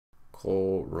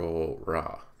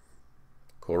Korora.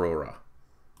 Korora.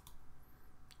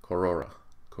 Korora.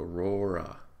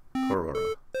 Korora.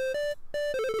 Korora.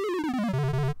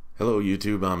 Hello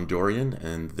YouTube, I'm Dorian,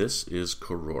 and this is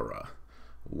Korora.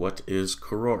 What is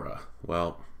Korora?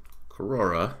 Well,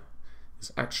 Korora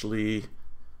is actually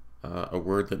a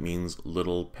word that means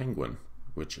little penguin,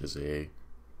 which is a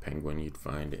penguin you'd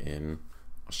find in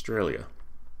Australia.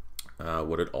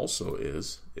 What it also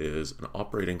is an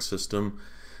operating system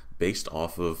based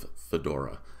off of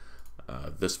Fedora.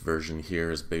 This version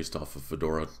here is based off of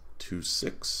Fedora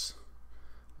 2.6.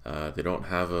 They don't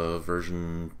have a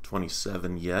version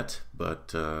 27 yet,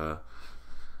 but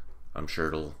I'm sure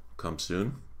it'll come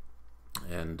soon.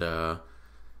 And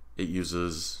it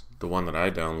uses, the one that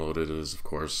I downloaded is of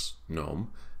course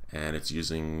GNOME, and it's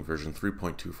using version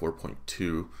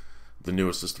 3.24.2. The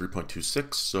newest is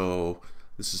 3.26, so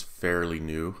this is fairly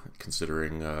new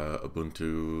considering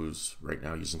Ubuntu's right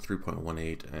now using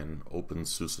 3.18 and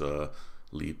OpenSUSE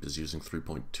Leap is using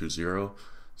 3.20,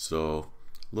 so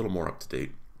a little more up to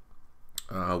date.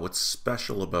 What's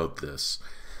special about this?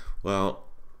 Well,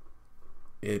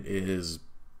 it is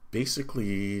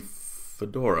basically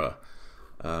Fedora.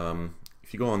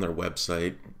 If you go on their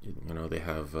website, you know, they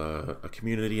have a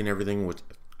community and everything, which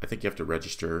I think you have to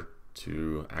register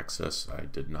to access. I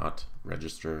did not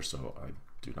register, so I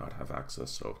do not have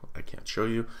access, so I can't show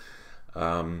you.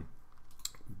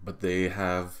 But they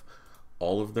have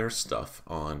all of their stuff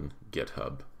on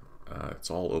GitHub.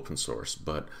 It's all open source,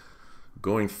 but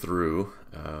going through,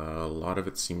 a lot of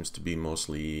it seems to be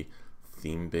mostly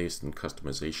theme-based and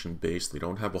customization-based. They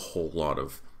don't have a whole lot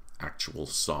of actual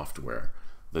software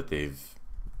that they've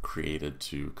created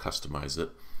to customize it,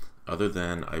 other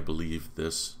than, I believe,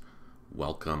 this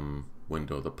welcome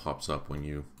window that pops up when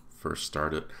you first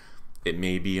start it. It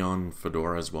may be on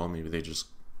Fedora as well. Maybe they just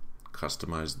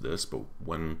customized this, but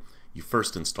when you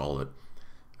first install it,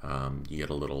 you get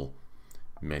a little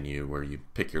menu where you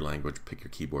pick your language, pick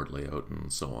your keyboard layout,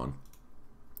 and so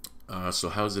on. So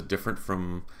how is it different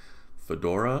from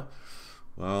Fedora?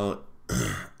 Well,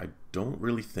 I don't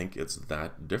really think it's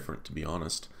that different, to be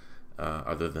honest,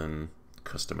 other than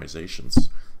customizations.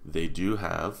 They do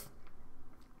have,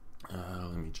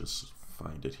 let me just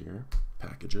find it here,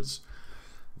 packages.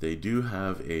 They do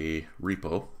have a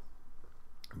repo,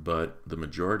 but the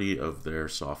majority of their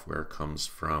software comes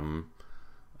from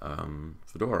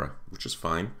Fedora, which is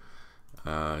fine.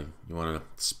 You want to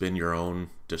spin your own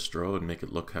distro and make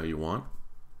it look how you want.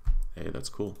 Hey, that's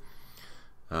cool.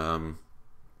 But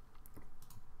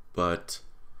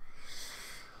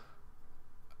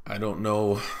I don't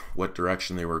know what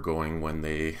direction they were going when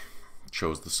they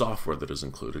chose the software that is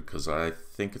included, because I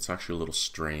think it's actually a little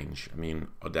strange. I mean,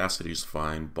 Audacity is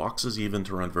fine. Boxes even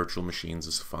to run virtual machines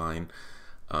is fine.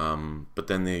 But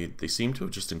then they seem to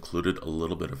have just included a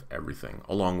little bit of everything,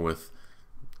 along with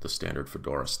the standard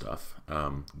Fedora stuff.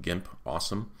 GIMP,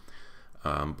 awesome.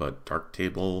 But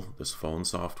Darktable, this phone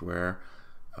software,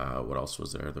 what else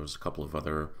was there? There was a couple of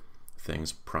other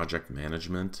things, project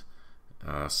management,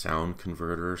 sound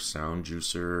converter, sound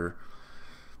juicer.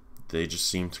 They just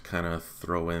seem to kind of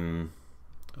throw in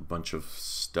a bunch of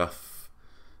stuff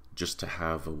just to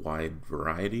have a wide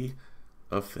variety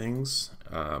of things.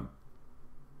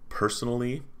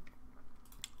 Personally,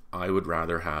 I would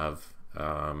rather have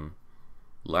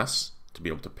less to be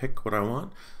able to pick what I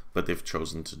want, but they've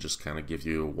chosen to just kind of give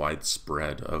you a wide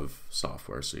spread of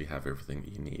software so you have everything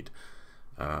that you need.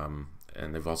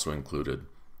 And they've also included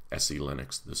SE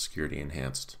Linux, the security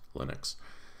enhanced Linux,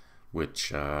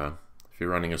 which if you're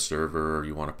running a server or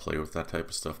you want to play with that type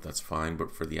of stuff, that's fine,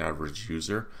 but for the average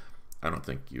user, I don't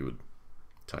think you would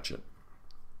touch it.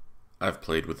 I've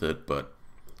played with it, but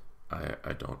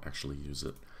I don't actually use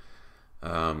it.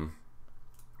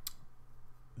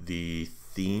 The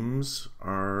themes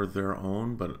are their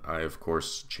own, but I of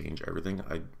course change everything.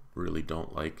 I really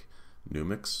don't like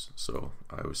Numix, so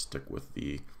I always stick with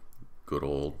the good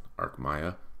old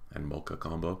ArcMaya and Mocha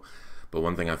combo. But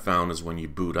one thing I found is when you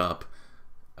boot up,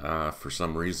 for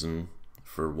some reason,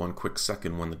 for one quick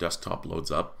second when the desktop loads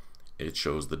up, it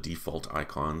shows the default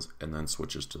icons and then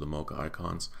switches to the Mocha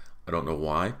icons. I don't know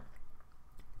why.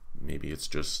 Maybe it's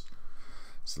just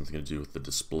something to do with the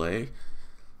display.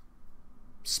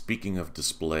 Speaking of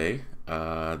display,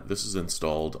 this is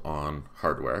installed on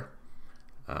hardware,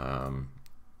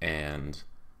 and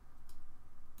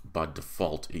by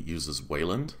default it uses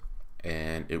Wayland,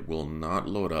 and it will not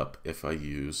load up if I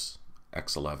use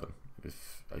X11,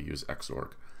 if I use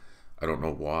Xorg. I don't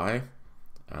know why.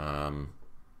 I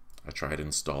tried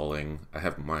installing, I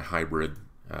have my hybrid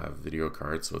video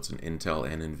card, so it's an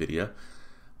Intel and NVIDIA.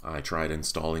 I tried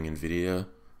installing NVIDIA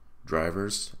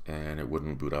drivers, and it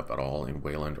wouldn't boot up at all in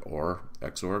Wayland or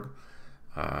Xorg.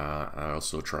 I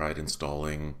also tried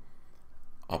installing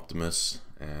Optimus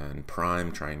and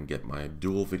Prime, trying to get my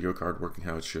dual video card working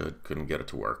how it should. Couldn't get it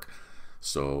to work.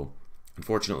 So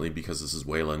unfortunately, because this is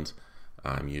Wayland,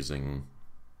 I'm using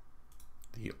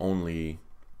the only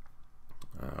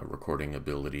recording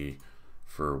ability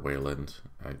for Wayland.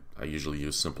 I usually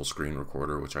use Simple Screen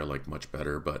Recorder, which I like much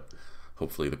better, but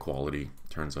hopefully the quality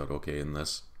turns out okay in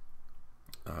this.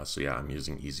 So yeah, I'm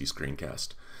using Easy Screencast.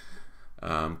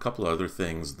 A couple of other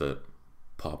things that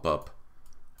pop up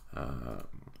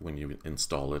when you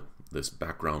install it: this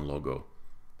background logo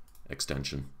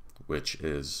extension, which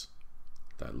is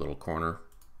that little corner.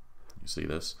 You see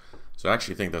this? So I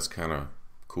actually think that's kind of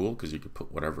cool, because you can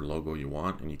put whatever logo you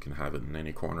want and you can have it in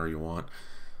any corner you want.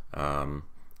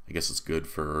 I guess it's good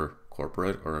for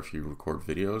corporate, or if you record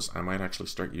videos. I might actually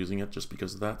start using it just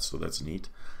because of that, so that's neat.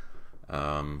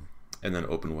 And then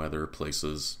open weather,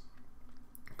 places,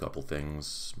 a couple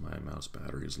things. My mouse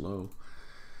battery is low.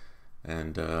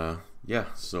 And yeah,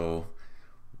 so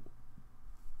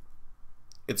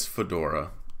it's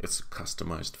Fedora. It's a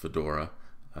customized Fedora.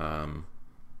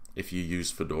 If you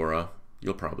use Fedora,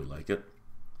 you'll probably like it.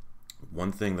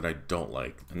 One thing that I don't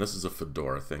like, and this is a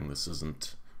Fedora thing, this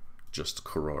isn't just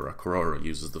Korora. Korora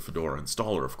uses the Fedora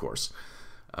installer, of course.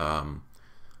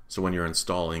 So when you're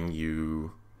installing,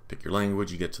 you pick your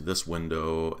language, you get to this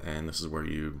window, and this is where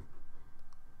you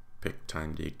pick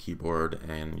time, date, keyboard,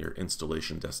 and your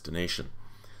installation destination.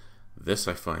 This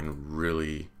I find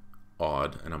really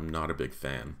odd, and I'm not a big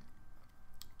fan.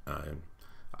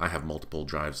 I have multiple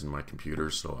drives in my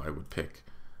computer, so I would pick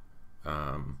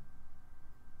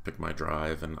my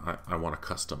drive, and I want to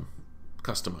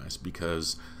customize,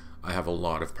 because I have a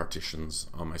lot of partitions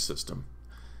on my system.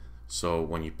 So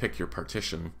when you pick your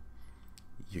partition,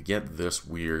 you get this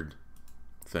weird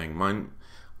thing. Mine,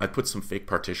 I put some fake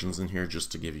partitions in here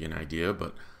just to give you an idea,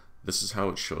 but this is how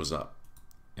it shows up.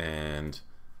 And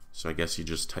so I guess you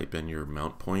just type in your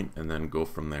mount point and then go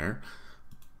from there.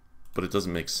 But it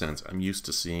doesn't make sense. I'm used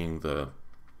to seeing the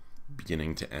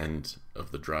beginning to end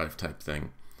of the drive type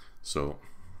thing. So,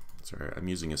 sorry, I'm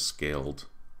using a scaled.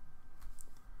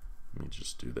 Let me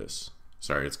just do this.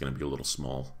 Sorry, it's going to be a little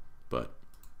small, but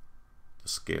the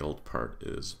scaled part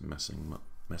is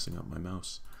messing up my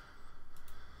mouse.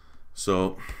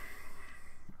 So,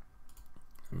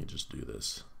 let me just do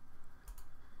this.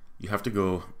 You have to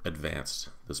go advanced,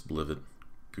 this Blivet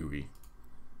GUI.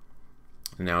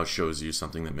 And now it shows you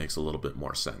something that makes a little bit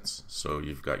more sense. So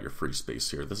you've got your free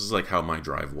space here. This is like how my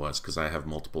drive was, because I have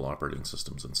multiple operating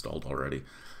systems installed already.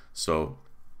 So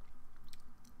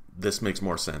this makes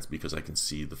more sense because I can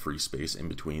see the free space in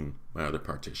between my other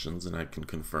partitions, and I can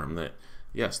confirm that,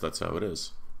 yes, that's how it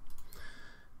is.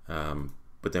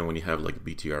 But then when you have like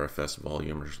BTRFS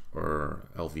volume or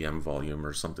LVM volume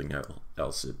or something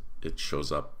else, it shows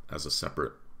up as a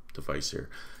separate device here.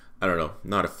 I don't know,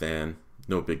 not a fan,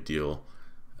 no big deal.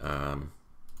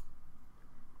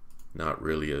 Not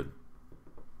really a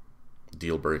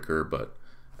deal breaker, but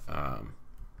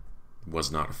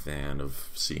was not a fan of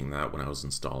seeing that when I was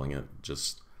installing it.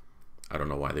 Just, I don't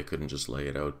know why they couldn't just lay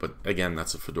it out. But again,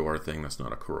 that's a Fedora thing, that's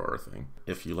not a Korora thing.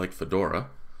 If you like Fedora,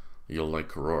 you'll like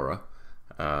Korora.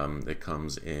 It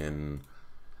comes in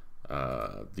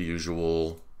the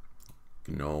usual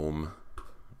GNOME,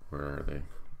 where are they?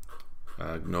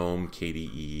 GNOME,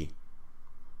 KDE.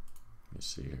 Let me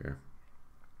see here.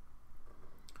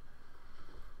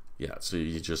 Yeah, so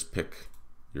you just pick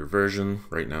your version.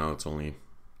 Right now it's only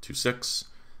 2.6,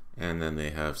 and then they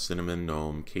have Cinnamon,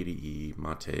 GNOME, KDE,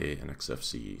 Mate, and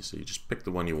XFCE. So you just pick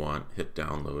the one you want, hit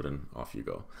download, and off you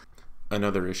go.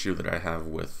 Another issue that I have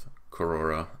with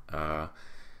Korora, I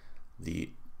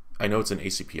know it's an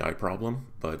ACPI problem,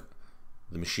 but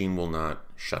the machine will not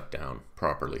shut down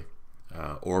properly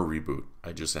or reboot.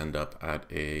 I just end up at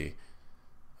a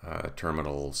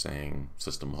terminal saying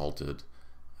system halted,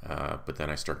 but then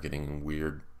I start getting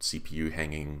weird CPU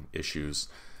hanging issues.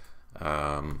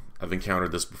 I've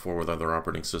encountered this before with other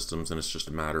operating systems, and it's just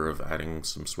a matter of adding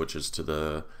some switches to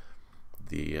the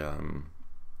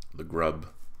grub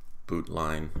boot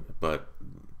line, but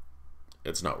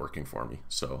it's not working for me.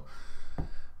 So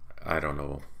I don't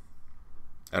know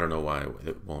why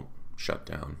it won't shut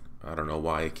down. I don't know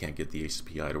why I can't get the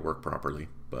ACPI to work properly,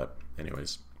 but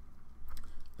anyways,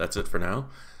 that's it for now.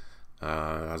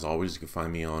 As always, you can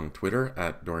find me on Twitter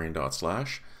at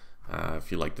Dorian.slash.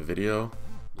 If you liked the video,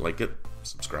 like it,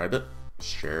 subscribe it,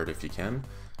 share it if you can,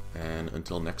 and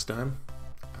until next time,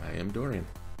 I am Dorian.